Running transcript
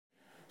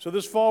So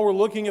this fall, we're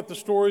looking at the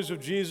stories of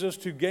Jesus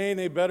to gain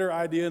a better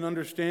idea and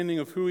understanding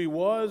of who he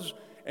was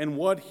and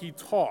what he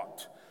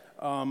taught.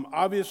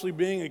 Obviously,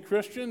 being a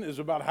Christian is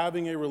about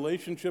having a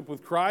relationship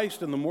with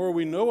Christ, and the more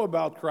we know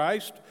about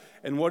Christ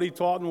and what he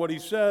taught and what he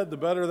said, the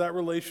better that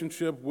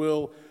relationship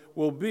will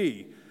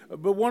be.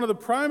 But one of the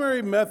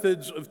primary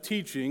methods of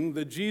teaching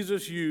that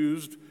Jesus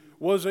used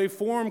was a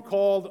form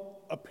called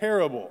a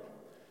parable.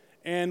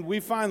 And we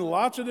find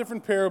lots of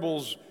different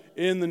parables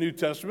in the New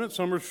Testament.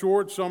 Some are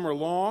short, some are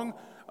long.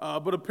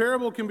 But a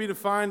parable can be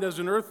defined as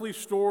an earthly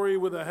story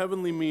with a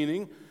heavenly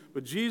meaning.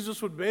 But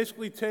Jesus would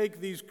basically take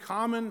these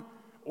common,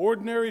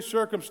 ordinary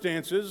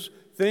circumstances,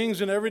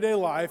 things in everyday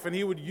life, and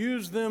he would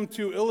use them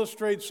to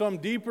illustrate some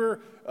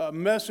deeper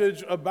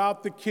message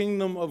about the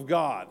kingdom of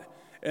God.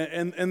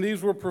 And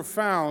these were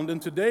profound.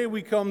 And today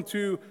we come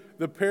to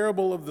the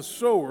parable of the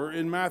sower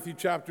in Matthew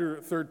chapter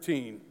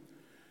 13.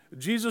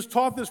 Jesus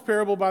taught this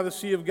parable by the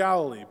Sea of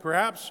Galilee,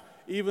 perhaps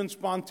even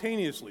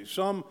spontaneously.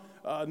 Some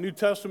New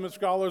Testament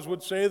scholars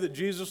would say that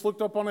Jesus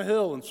looked up on a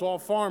hill and saw a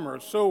farmer,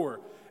 a sower,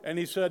 and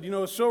he said,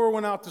 a sower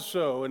went out to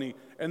sow,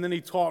 and then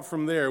he taught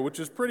from there, which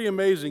is pretty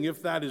amazing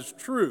if that is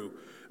true.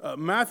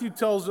 Matthew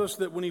tells us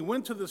that when he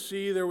went to the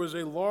sea, there was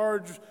a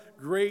large,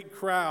 great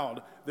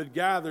crowd that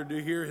gathered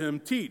to hear him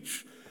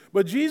teach.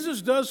 But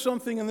Jesus does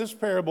something in this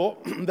parable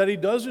that he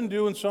doesn't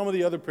do in some of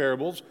the other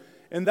parables,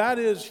 and that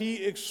is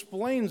he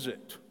explains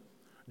it.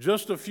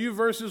 Just a few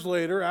verses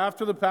later,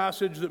 after the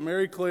passage that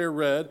Mary Claire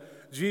read,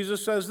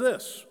 Jesus says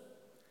this,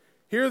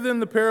 "Hear then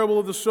the parable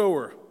of the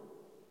sower.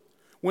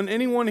 When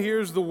anyone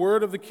hears the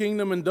word of the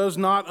kingdom and does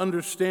not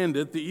understand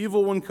it, the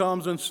evil one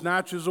comes and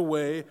snatches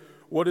away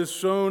what is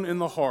sown in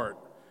the heart.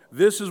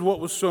 This is what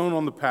was sown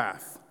on the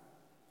path.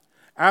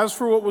 As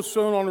for what was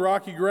sown on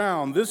rocky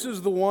ground, this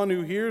is the one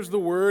who hears the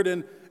word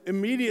and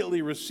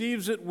immediately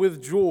receives it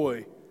with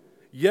joy.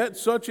 Yet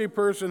such a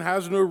person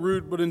has no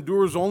root but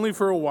endures only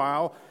for a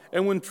while,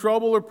 and when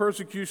trouble or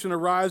persecution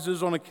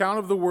arises on account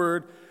of the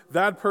word,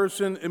 that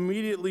person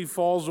immediately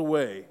falls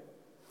away.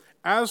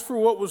 As for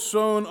what was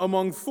sown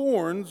among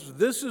thorns,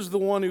 this is the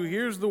one who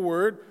hears the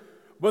word,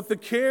 but the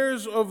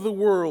cares of the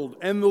world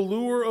and the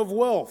lure of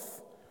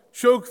wealth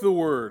choke the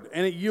word,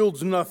 and it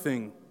yields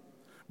nothing.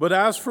 But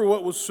as for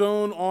what was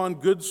sown on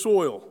good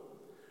soil,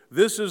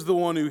 this is the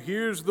one who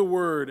hears the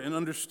word and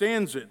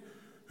understands it,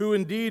 who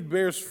indeed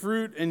bears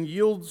fruit and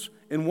yields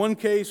in one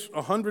case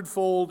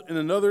 100-fold, in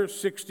another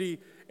 60,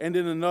 and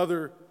in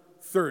another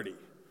 30.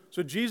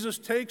 So Jesus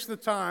takes the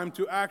time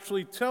to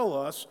actually tell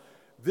us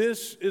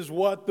this is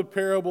what the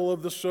parable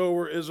of the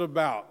sower is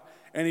about.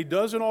 And he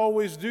doesn't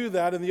always do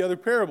that in the other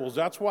parables.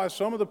 That's why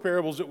some of the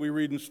parables that we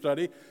read and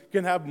study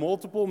can have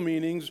multiple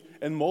meanings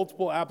and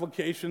multiple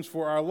applications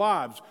for our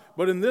lives.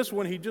 But in this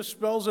one, he just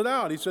spells it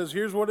out. He says,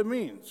 here's what it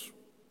means.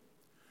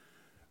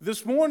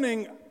 This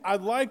morning,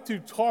 I'd like to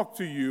talk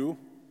to you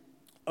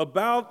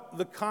about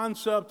the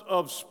concept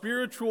of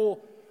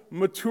spiritual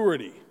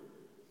maturity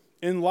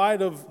in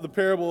light of the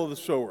parable of the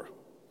sower.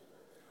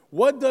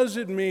 What does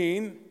it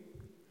mean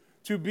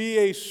to be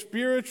a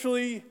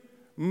spiritually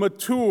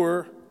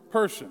mature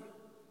person?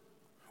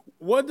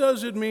 What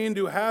does it mean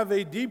to have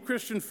a deep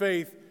Christian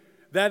faith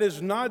that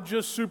is not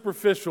just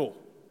superficial?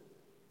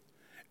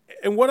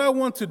 And what I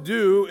want to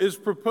do is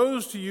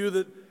propose to you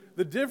that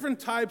the different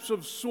types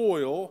of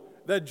soil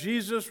that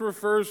Jesus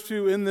refers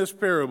to in this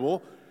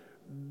parable,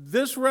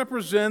 these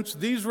represent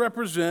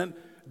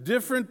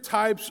different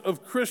types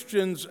of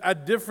Christians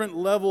at different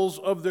levels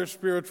of their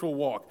spiritual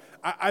walk.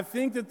 I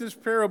think that this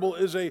parable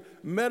is a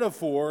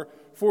metaphor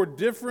for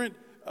different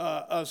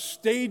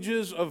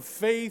stages of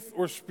faith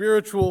or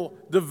spiritual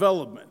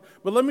development.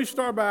 But let me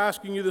start by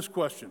asking you this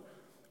question.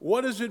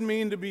 What does it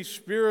mean to be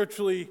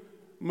spiritually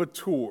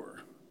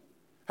mature?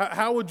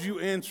 How would you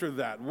answer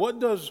that? What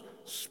does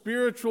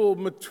spiritual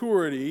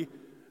maturity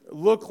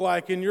look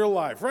like in your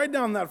life? Write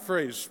down that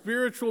phrase,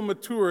 spiritual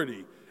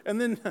maturity, and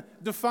then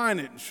define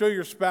it and show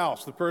your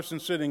spouse, the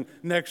person sitting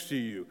next to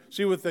you.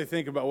 See what they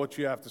think about what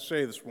you have to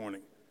say this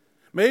morning.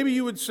 Maybe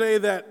you would say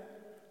that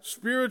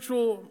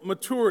spiritual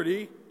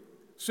maturity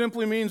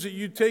simply means that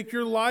you take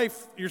your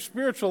life, your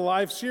spiritual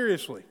life,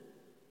 seriously.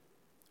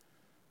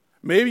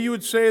 Maybe you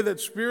would say that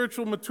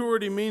spiritual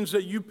maturity means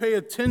that you pay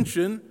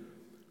attention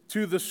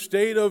to the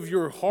state of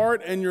your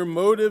heart and your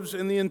motives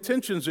and the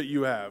intentions that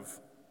you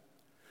have.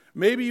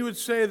 Maybe you would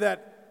say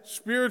that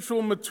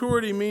spiritual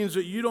maturity means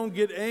that you don't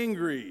get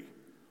angry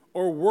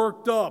or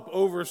worked up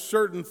over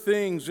certain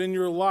things in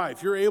your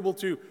life. You're able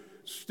to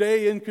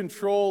stay in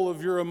control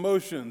of your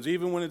emotions,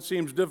 even when it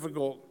seems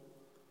difficult.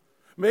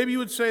 Maybe you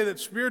would say that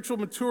spiritual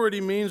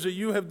maturity means that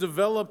you have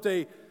developed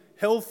a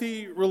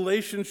healthy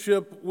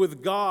relationship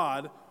with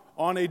God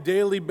on a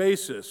daily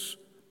basis,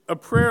 a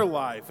prayer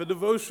life, a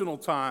devotional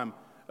time,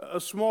 a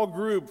small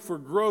group for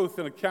growth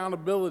and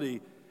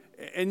accountability,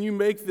 and you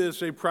make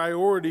this a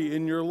priority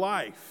in your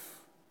life.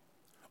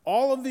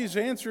 All of these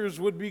answers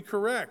would be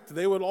correct.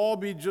 They would all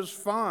be just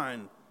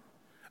fine.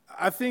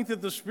 I think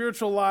that the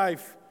spiritual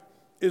life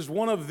is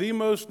one of the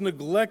most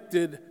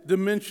neglected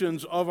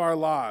dimensions of our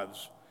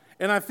lives.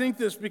 And I think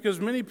this because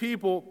many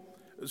people,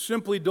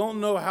 simply don't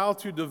know how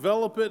to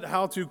develop it,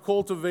 how to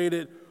cultivate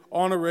it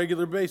on a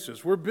regular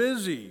basis. We're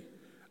busy,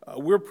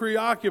 we're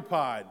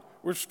preoccupied,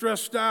 we're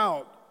stressed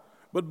out,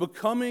 but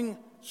becoming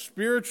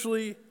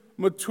spiritually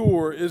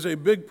mature is a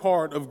big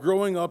part of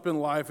growing up in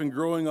life and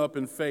growing up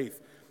in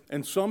faith.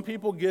 And some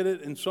people get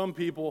it and some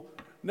people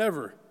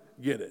never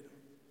get it.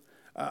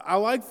 I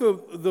like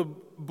the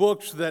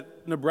books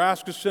that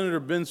Nebraska Senator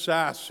Ben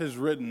Sasse has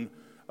written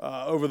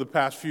over the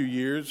past few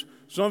years.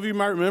 Some of you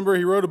might remember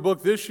he wrote a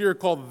book this year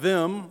called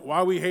Them,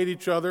 Why We Hate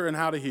Each Other and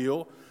How to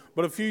Heal.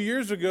 But a few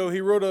years ago,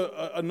 he wrote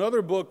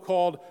another book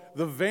called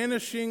The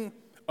Vanishing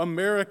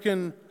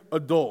American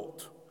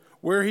Adult,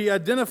 where he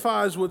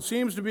identifies what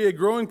seems to be a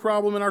growing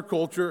problem in our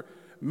culture.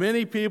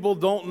 Many people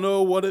don't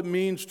know what it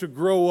means to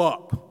grow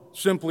up,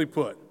 simply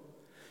put.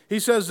 He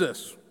says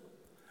this: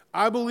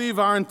 I believe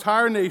our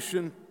entire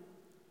nation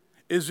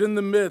is in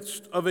the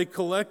midst of a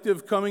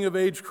collective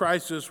coming-of-age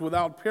crisis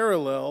without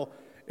parallel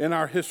in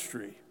our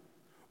history.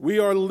 We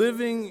are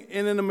living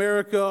in an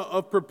America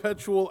of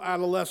perpetual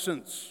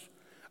adolescence.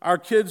 Our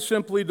kids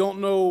simply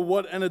don't know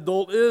what an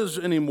adult is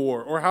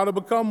anymore or how to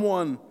become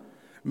one.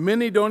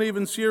 Many don't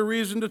even see a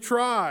reason to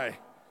try.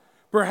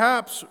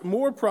 Perhaps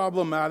more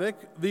problematic,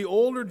 the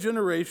older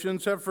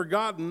generations have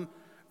forgotten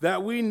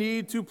that we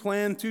need to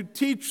plan to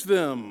teach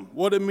them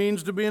what it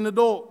means to be an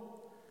adult.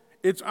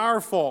 It's our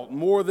fault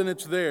more than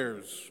it's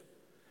theirs.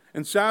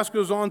 And Sasse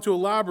goes on to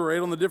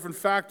elaborate on the different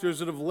factors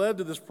that have led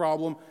to this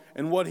problem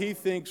and what he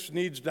thinks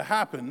needs to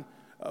happen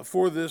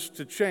for this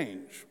to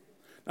change.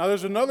 Now,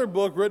 there's another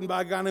book written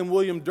by a guy named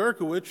William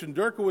Derkowitz, and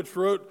Derkowitz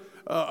wrote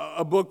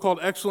a book called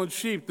Excellent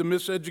Sheep, The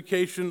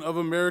Miseducation of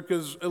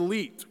America's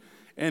Elite.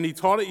 And he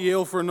taught at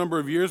Yale for a number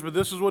of years, but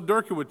this is what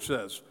Derkowitz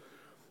says.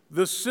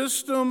 The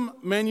system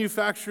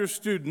manufactures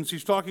students,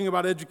 he's talking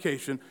about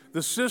education,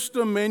 the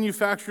system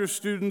manufactures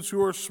students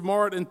who are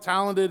smart and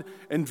talented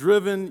and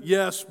driven,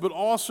 yes, but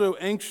also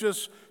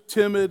anxious,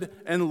 timid,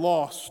 and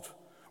lost,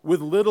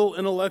 with little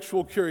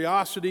intellectual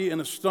curiosity and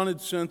a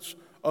stunted sense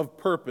of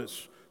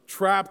purpose,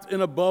 trapped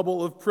in a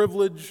bubble of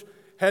privilege,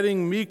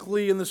 heading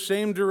meekly in the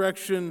same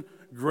direction,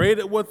 great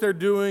at what they're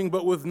doing,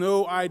 but with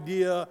no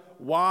idea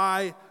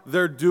why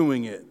they're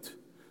doing it.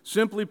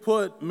 Simply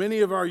put, many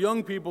of our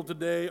young people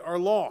today are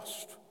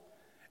lost,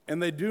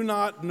 and they do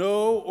not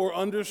know or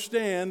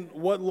understand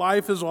what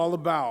life is all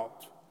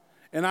about.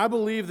 And I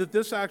believe that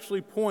this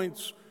actually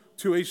points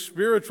to a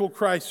spiritual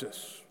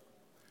crisis,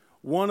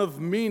 one of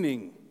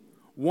meaning,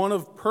 one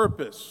of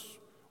purpose,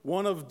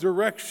 one of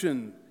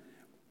direction,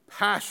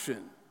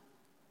 passion.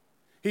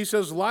 He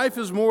says life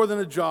is more than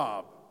a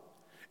job,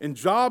 and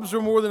jobs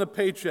are more than a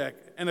paycheck,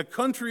 and a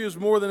country is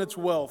more than its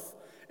wealth.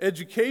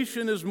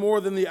 Education is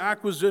more than the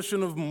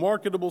acquisition of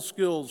marketable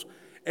skills,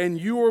 and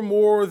you are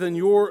more than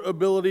your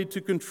ability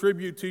to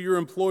contribute to your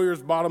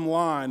employer's bottom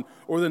line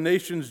or the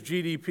nation's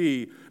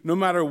GDP, no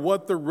matter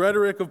what the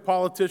rhetoric of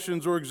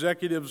politicians or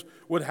executives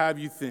would have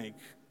you think.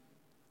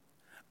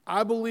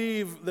 I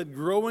believe that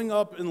growing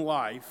up in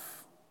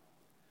life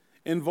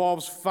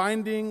involves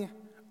finding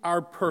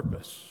our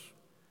purpose.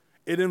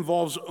 It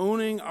involves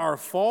owning our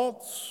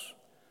faults,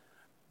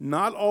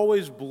 not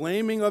always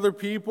blaming other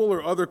people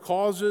or other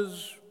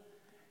causes,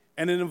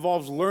 and it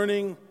involves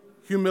learning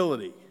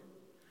humility.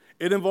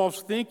 It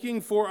involves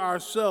thinking for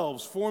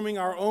ourselves, forming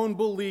our own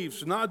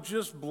beliefs, not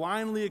just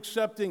blindly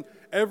accepting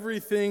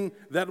everything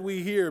that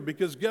we hear,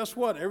 because guess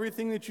what?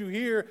 Everything that you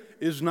hear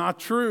is not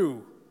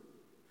true.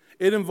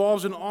 It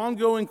involves an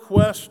ongoing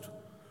quest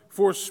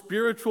for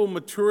spiritual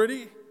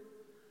maturity,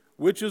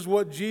 which is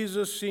what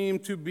Jesus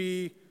seemed to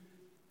be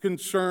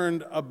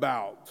concerned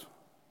about.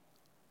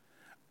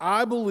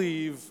 I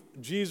believe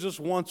Jesus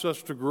wants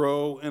us to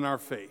grow in our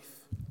faith.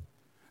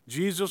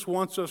 Jesus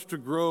wants us to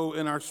grow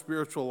in our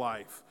spiritual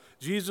life.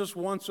 Jesus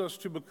wants us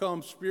to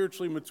become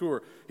spiritually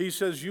mature. He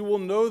says, you will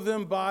know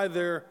them by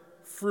their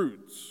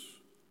fruits.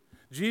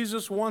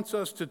 Jesus wants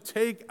us to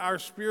take our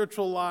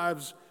spiritual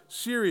lives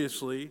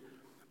seriously,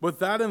 but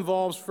that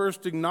involves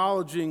first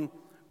acknowledging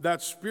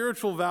that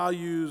spiritual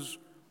values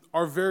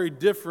are very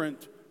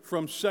different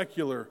from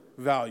secular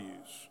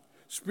values.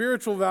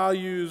 Spiritual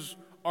values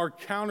are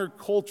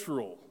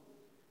countercultural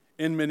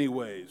in many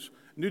ways.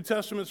 New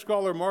Testament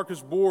scholar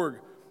Marcus Borg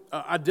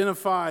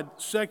identified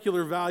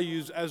secular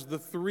values as the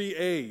 3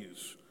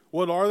 A's.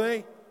 What are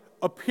they?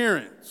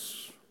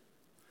 Appearance,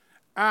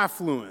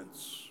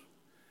 affluence,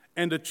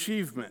 and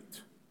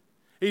achievement.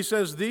 He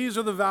says these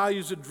are the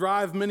values that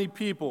drive many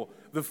people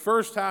the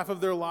first half of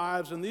their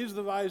lives, and these are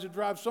the values that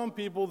drive some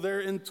people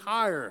their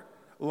entire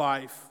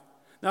life.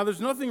 Now,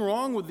 there's nothing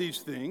wrong with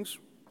these things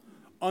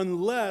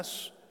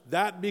unless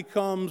that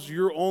becomes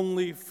your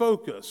only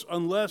focus,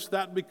 unless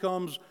that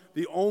becomes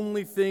the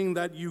only thing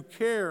that you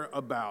care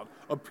about: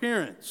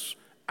 appearance,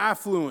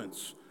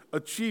 affluence,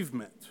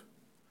 achievement.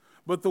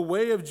 But the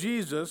way of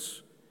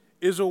Jesus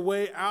is a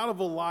way out of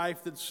a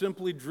life that's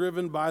simply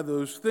driven by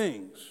those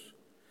things.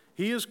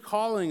 He is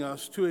calling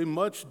us to a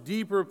much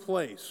deeper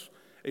place,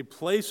 a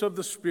place of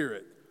the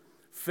Spirit,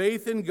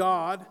 faith in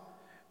God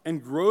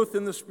and growth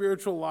in the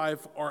spiritual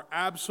life are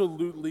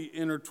absolutely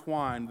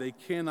intertwined. They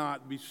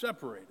cannot be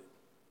separated.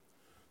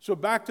 So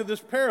back to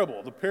this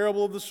parable, the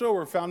parable of the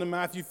sower found in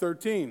Matthew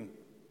 13.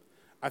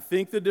 I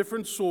think the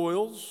different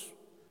soils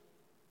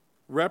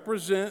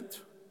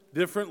represent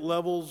different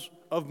levels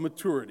of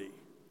maturity.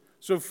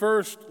 So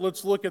first,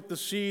 let's look at the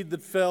seed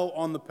that fell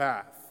on the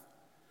path.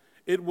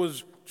 It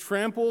was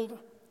trampled,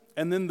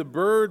 and then the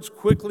birds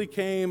quickly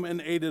came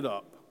and ate it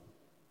up.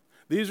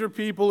 These are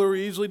people who are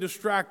easily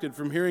distracted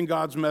from hearing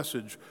God's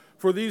message.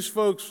 For these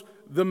folks,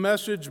 the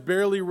message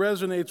barely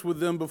resonates with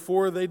them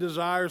before they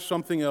desire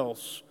something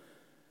else.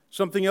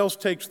 Something else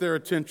takes their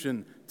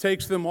attention,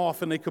 takes them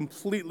off in a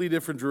completely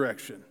different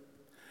direction.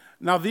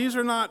 Now, these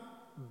are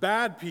not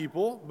bad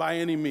people by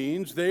any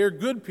means. They are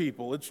good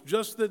people. It's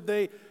just that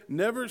they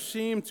never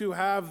seem to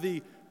have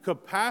the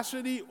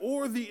capacity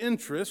or the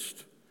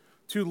interest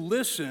to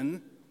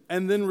listen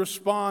and then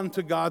respond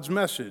to God's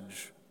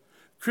message.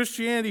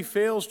 Christianity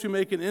fails to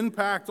make an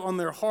impact on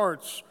their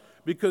hearts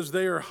because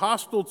they are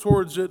hostile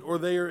towards it or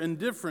they are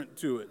indifferent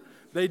to it.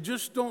 They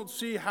just don't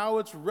see how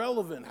it's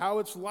relevant, how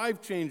it's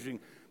life-changing.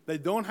 They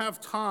don't have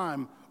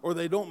time or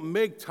they don't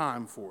make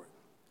time for it.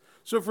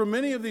 So for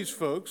many of these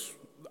folks,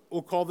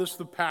 we'll call this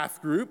the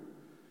path group,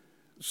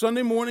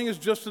 Sunday morning is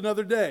just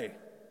another day,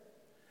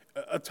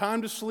 a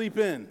time to sleep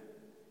in,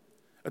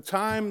 a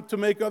time to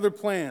make other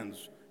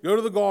plans, go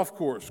to the golf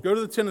course, go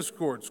to the tennis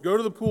courts, go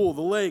to the pool,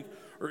 the lake,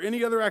 or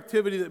any other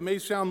activity that may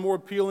sound more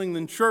appealing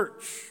than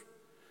church.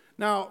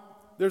 Now,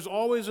 there's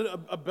always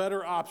a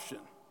better option.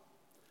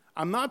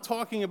 I'm not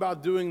talking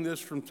about doing this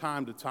from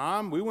time to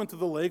time. We went to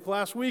the lake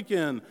last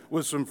weekend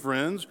with some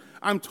friends.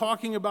 I'm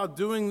talking about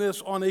doing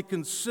this on a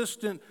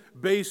consistent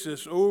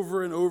basis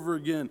over and over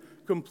again,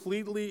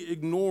 completely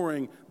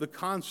ignoring the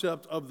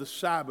concept of the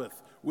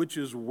Sabbath, which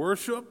is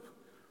worship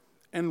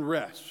and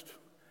rest.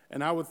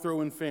 And I would throw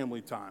in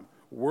family time.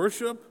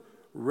 Worship,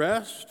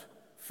 rest,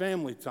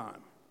 family time.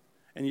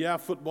 And yeah,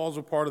 football's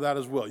a part of that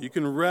as well. You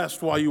can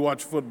rest while you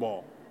watch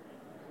football.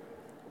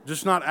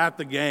 Just not at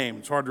the game.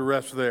 It's hard to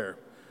rest there.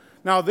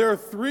 Now, there are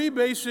three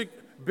basic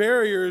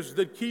barriers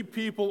that keep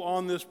people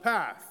on this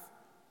path.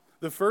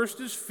 The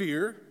first is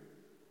fear.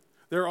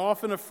 They're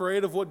often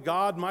afraid of what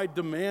God might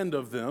demand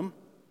of them.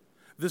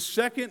 The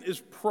second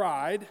is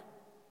pride.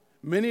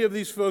 Many of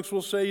these folks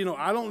will say,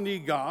 I don't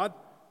need God.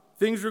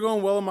 Things are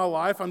going well in my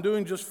life. I'm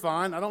doing just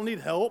fine. I don't need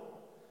help.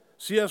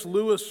 C.S.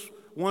 Lewis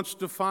once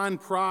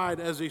defined pride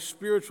as a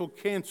spiritual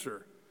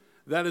cancer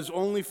that is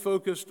only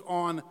focused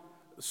on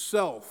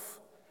self,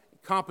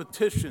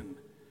 competition,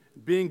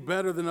 being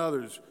better than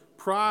others.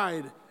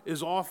 Pride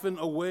is often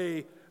a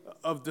way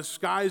of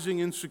disguising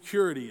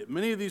insecurity.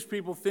 Many of these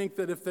people think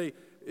that if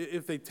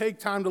they take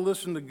time to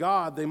listen to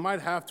God, they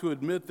might have to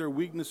admit their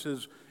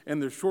weaknesses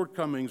and their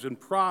shortcomings, and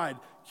pride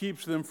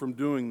keeps them from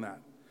doing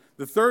that.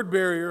 The third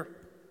barrier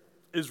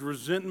is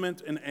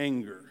resentment and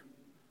anger.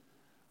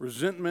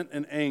 Resentment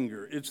and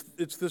anger.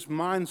 It's this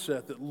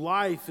mindset that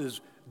life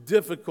is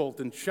difficult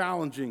and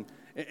challenging,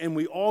 and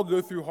we all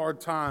go through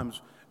hard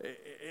times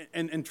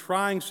and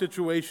trying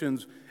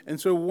situations. And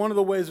so one of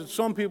the ways that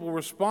some people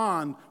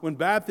respond when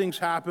bad things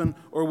happen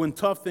or when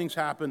tough things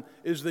happen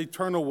is they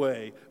turn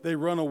away, they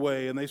run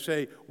away, and they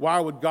say,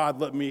 why would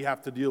God let me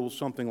have to deal with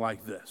something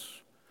like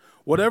this?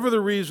 Whatever the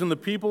reason, the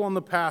people on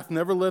the path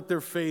never let their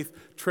faith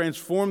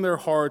transform their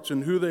hearts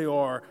and who they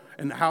are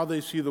and how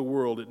they see the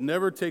world. It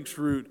never takes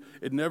root,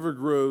 it never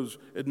grows,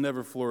 it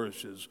never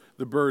flourishes.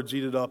 The birds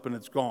eat it up and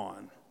it's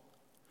gone.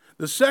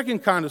 The second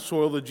kind of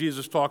soil that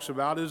Jesus talks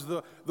about is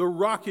the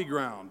rocky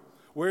ground,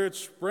 where it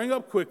sprang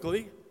up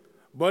quickly,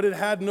 but it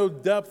had no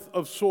depth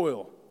of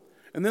soil.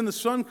 And then the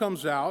sun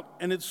comes out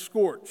and it's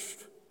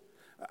scorched.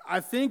 I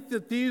think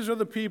that these are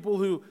the people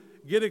who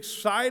get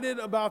excited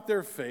about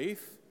their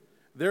faith.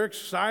 They're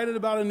excited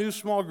about a new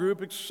small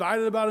group,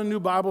 excited about a new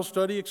Bible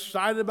study,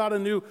 excited about a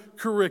new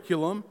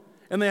curriculum,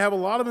 and they have a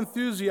lot of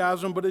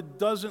enthusiasm, but it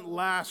doesn't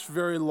last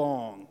very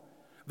long.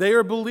 They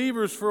are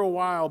believers for a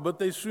while, but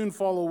they soon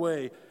fall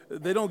away.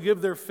 They don't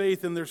give their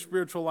faith and their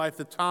spiritual life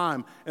the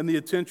time and the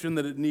attention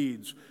that it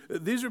needs.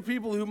 These are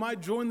people who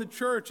might join the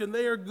church, and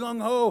they are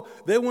gung-ho.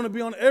 They want to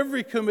be on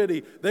every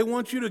committee. They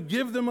want you to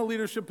give them a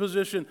leadership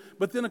position,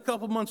 but then a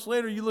couple months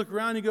later, you look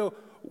around and you go,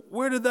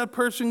 where did that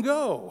person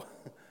go?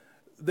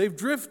 They've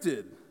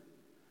drifted.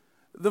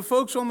 The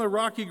folks on the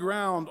rocky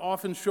ground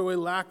often show a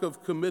lack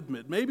of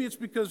commitment. Maybe it's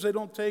because they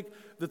don't take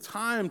the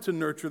time to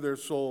nurture their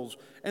souls.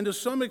 And to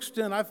some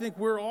extent, I think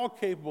we're all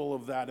capable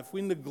of that. If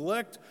we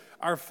neglect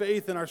our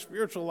faith and our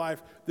spiritual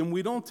life, then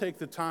we don't take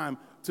the time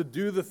to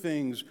do the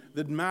things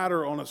that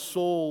matter on a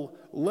soul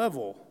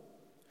level.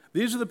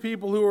 These are the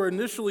people who are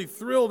initially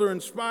thrilled or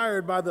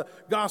inspired by the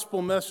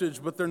gospel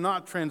message, but they're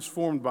not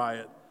transformed by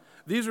it.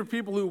 These are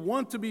people who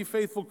want to be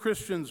faithful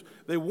Christians.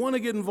 They want to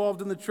get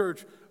involved in the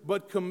church,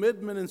 but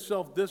commitment and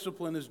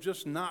self-discipline is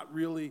just not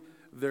really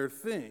their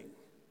thing.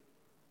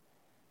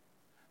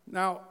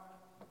 Now,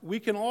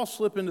 we can all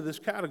slip into this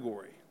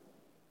category,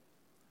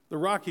 the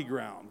rocky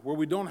ground, where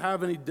we don't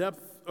have any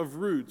depth of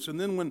roots. And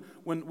then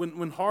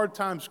when hard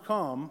times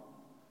come,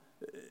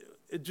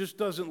 it just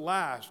doesn't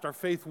last. Our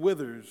faith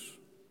withers.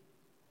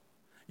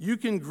 You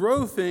can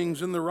grow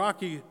things in the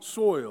rocky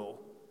soil,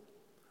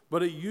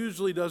 but it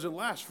usually doesn't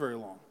last very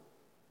long.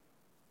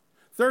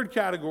 Third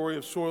category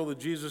of soil that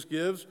Jesus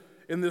gives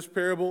in this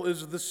parable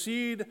is the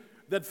seed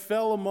that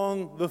fell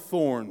among the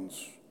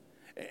thorns.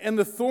 And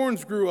the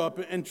thorns grew up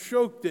and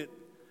choked it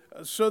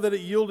so that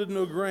it yielded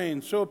no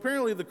grain. So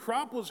apparently the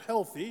crop was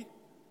healthy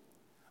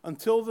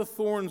until the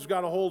thorns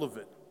got a hold of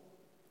it.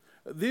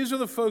 These are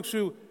the folks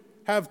who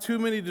have too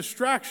many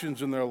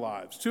distractions in their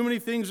lives, too many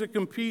things that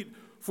compete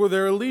for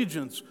their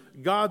allegiance.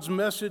 God's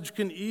message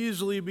can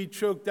easily be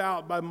choked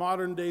out by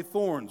modern-day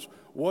thorns.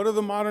 What are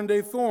the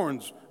modern-day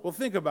thorns? Well,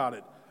 think about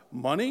it.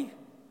 Money,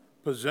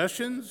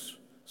 possessions,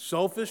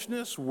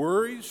 selfishness,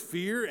 worries,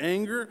 fear,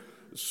 anger,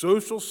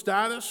 social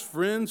status,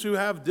 friends who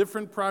have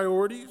different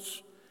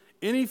priorities,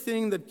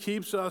 anything that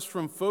keeps us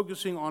from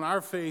focusing on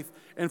our faith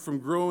and from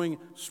growing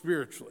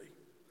spiritually.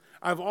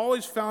 I've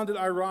always found it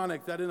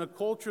ironic that in a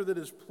culture that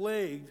is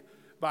plagued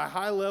by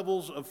high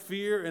levels of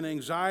fear and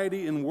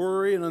anxiety and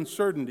worry and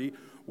uncertainty,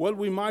 what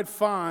we might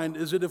find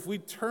is that if we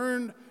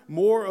turned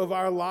more of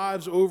our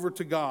lives over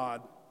to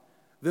God,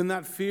 then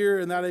that fear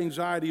and that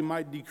anxiety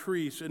might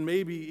decrease and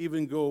maybe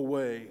even go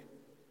away.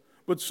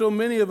 But so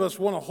many of us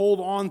want to hold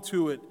on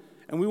to it,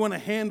 and we want to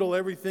handle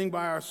everything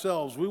by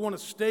ourselves. We want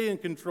to stay in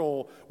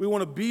control. We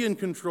want to be in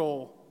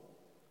control.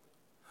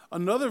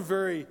 Another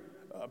very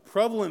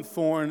prevalent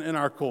thorn in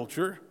our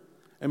culture,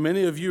 and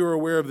many of you are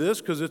aware of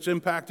this because it's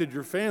impacted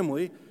your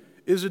family,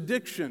 is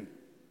addiction.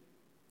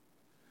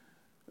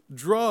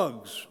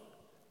 Drugs,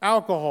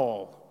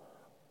 alcohol,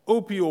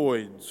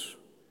 opioids,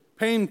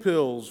 pain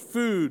pills,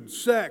 food,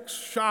 sex,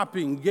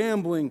 shopping,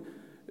 gambling.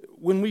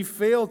 When we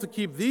fail to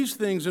keep these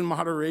things in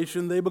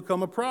moderation, they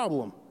become a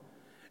problem.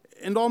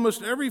 And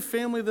almost every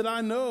family that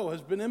I know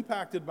has been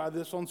impacted by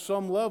this on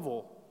some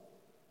level.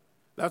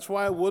 That's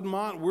why at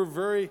Woodmont we're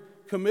very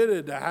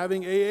committed to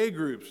having AA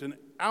groups and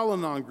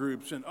Al-Anon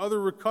groups and other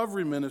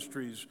recovery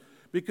ministries,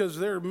 because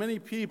there are many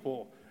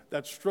people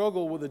that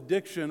struggle with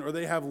addiction, or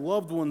they have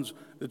loved ones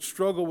that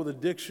struggle with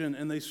addiction,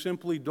 and they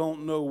simply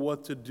don't know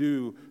what to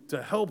do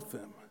to help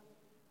them.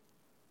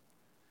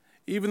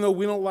 Even though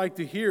we don't like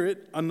to hear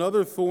it,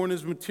 another thorn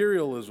is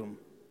materialism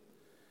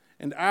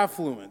and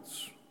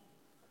affluence.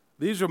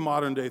 These are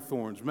modern day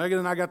thorns. Megan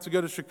and I got to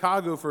go to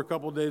Chicago for a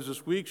couple of days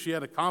this week. She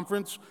had a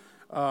conference.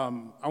 I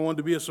wanted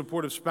to be a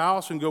supportive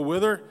spouse and go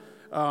with her.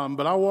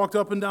 But I walked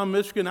up and down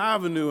Michigan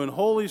Avenue, and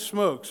holy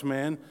smokes,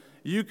 man,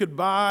 you could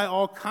buy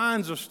all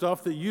kinds of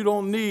stuff that you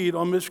don't need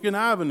on Michigan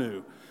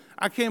Avenue.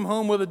 I came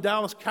home with a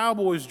Dallas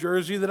Cowboys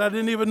jersey that I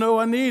didn't even know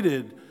I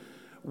needed.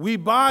 We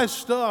buy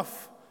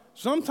stuff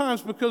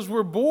sometimes because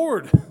we're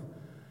bored,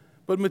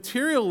 but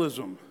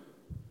materialism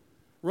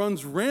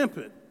runs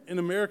rampant in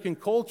American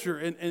culture,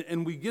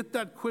 and we get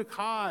that quick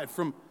high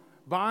from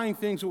buying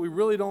things that we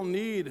really don't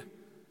need.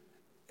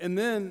 And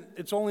then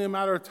it's only a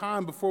matter of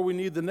time before we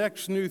need the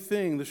next new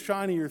thing, the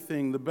shinier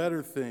thing, the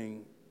better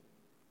thing.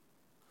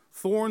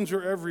 Thorns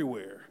are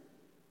everywhere.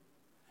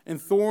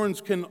 And thorns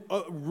can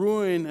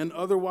ruin an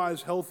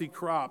otherwise healthy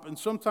crop. And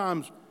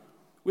sometimes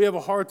we have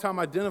a hard time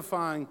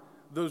identifying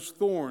those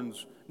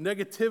thorns.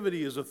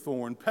 Negativity is a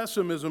thorn.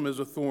 Pessimism is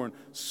a thorn.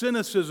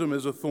 Cynicism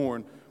is a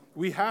thorn.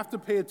 We have to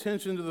pay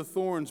attention to the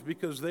thorns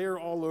because they are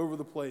all over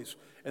the place,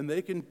 and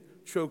they can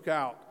choke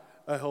out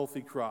a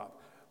healthy crop.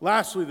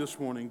 Lastly, this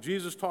morning,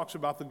 Jesus talks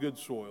about the good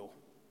soil.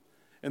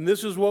 And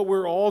this is what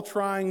we're all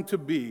trying to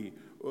be.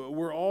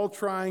 We're all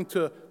trying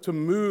to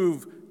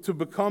move to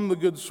become the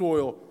good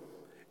soil.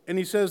 And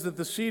he says that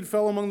the seed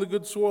fell among the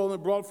good soil, and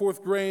it brought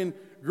forth grain,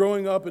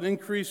 growing up and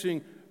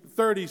increasing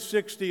 30,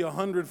 60,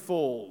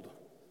 100-fold.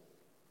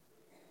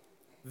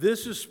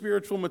 This is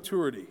spiritual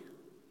maturity.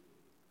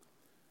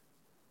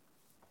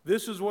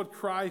 This is what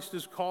Christ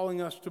is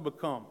calling us to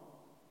become,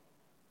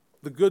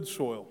 the good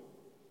soil.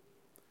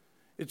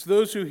 It's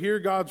those who hear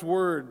God's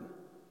word,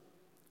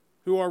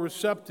 who are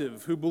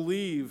receptive, who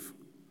believe,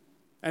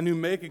 and who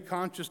make a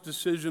conscious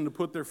decision to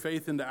put their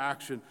faith into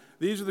action.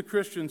 These are the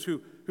Christians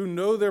who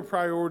know their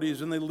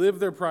priorities and they live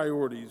their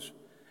priorities.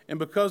 And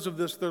because of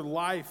this, their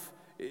life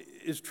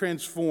is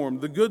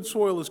transformed. The good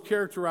soil is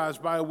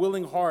characterized by a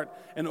willing heart,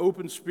 an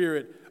open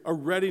spirit, a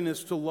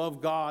readiness to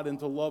love God and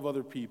to love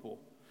other people.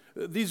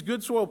 These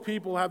good soil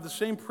people have the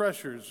same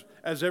pressures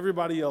as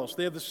everybody else.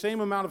 They have the same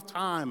amount of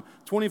time,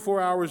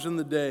 24 hours in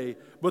the day,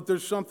 but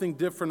there's something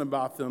different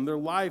about them. Their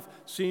life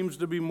seems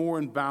to be more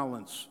in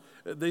balance.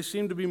 They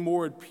seem to be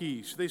more at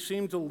peace. They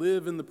seem to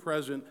live in the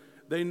present.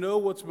 They know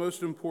what's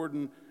most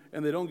important,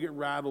 and they don't get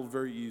rattled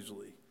very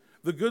easily.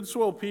 The good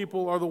soil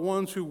people are the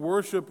ones who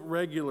worship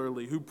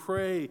regularly, who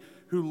pray,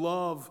 who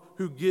love,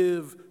 who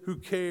give, who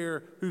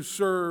care, who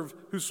serve,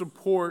 who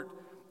support,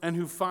 and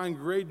who find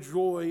great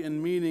joy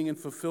and meaning and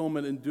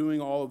fulfillment in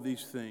doing all of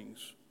these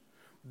things.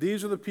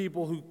 These are the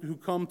people who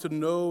come to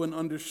know and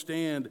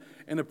understand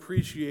and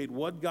appreciate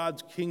what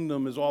God's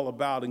kingdom is all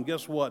about. And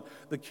guess what?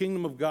 The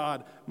kingdom of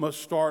God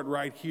must start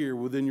right here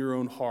within your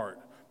own heart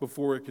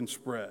before it can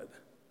spread.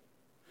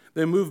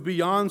 They move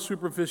beyond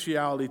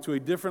superficiality to a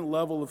different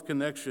level of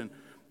connection.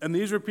 And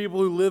these are people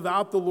who live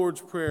out the Lord's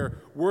Prayer,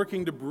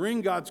 working to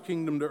bring God's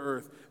kingdom to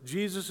earth.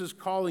 Jesus is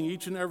calling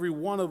each and every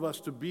one of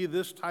us to be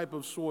this type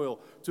of soil,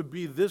 to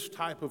be this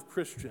type of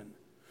Christian.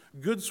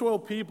 Good soil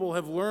people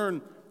have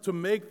learned to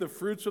make the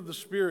fruits of the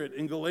Spirit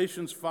in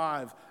Galatians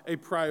 5 a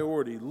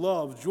priority.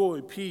 Love,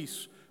 joy,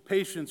 peace,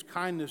 patience,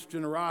 kindness,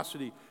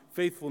 generosity,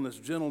 faithfulness,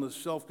 gentleness,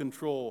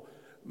 self-control.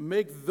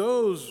 Make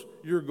those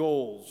your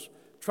goals.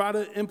 Try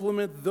to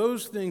implement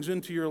those things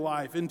into your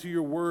life, into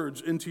your words,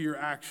 into your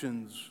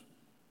actions.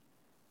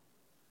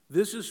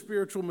 This is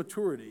spiritual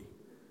maturity.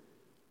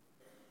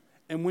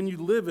 And when you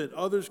live it,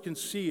 others can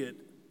see it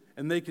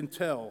and they can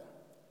tell.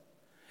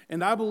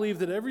 And I believe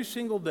that every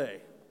single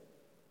day,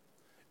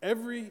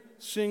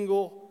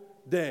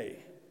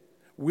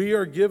 we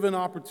are given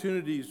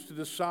opportunities to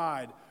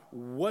decide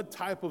what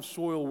type of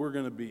soil we're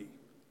going to be.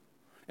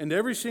 And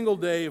every single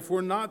day, if we're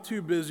not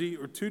too busy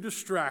or too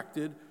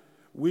distracted,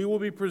 we will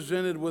be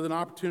presented with an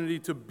opportunity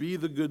to be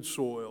the good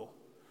soil,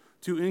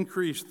 to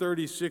increase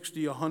 30,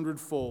 60,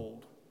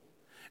 100-fold.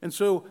 And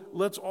so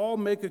let's all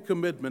make a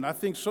commitment. I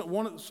think some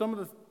of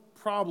the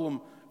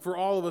problem for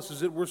all of us is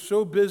that we're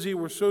so busy,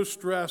 we're so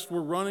stressed,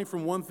 we're running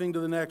from one thing to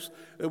the next,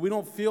 that we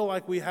don't feel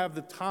like we have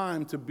the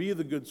time to be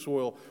the good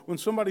soil. When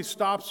somebody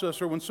stops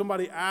us or when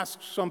somebody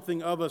asks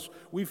something of us,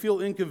 we feel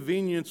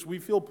inconvenienced, we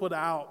feel put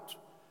out.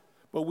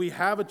 But we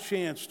have a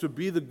chance to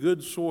be the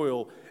good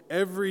soil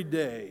every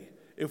day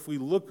if we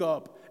look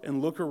up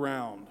and look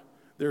around.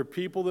 There are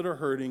people that are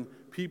hurting,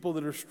 people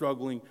that are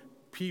struggling,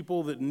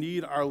 people that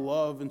need our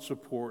love and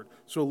support.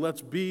 So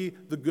let's be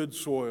the good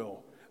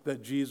soil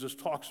that Jesus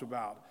talks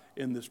about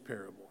in this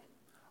parable.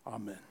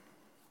 Amen.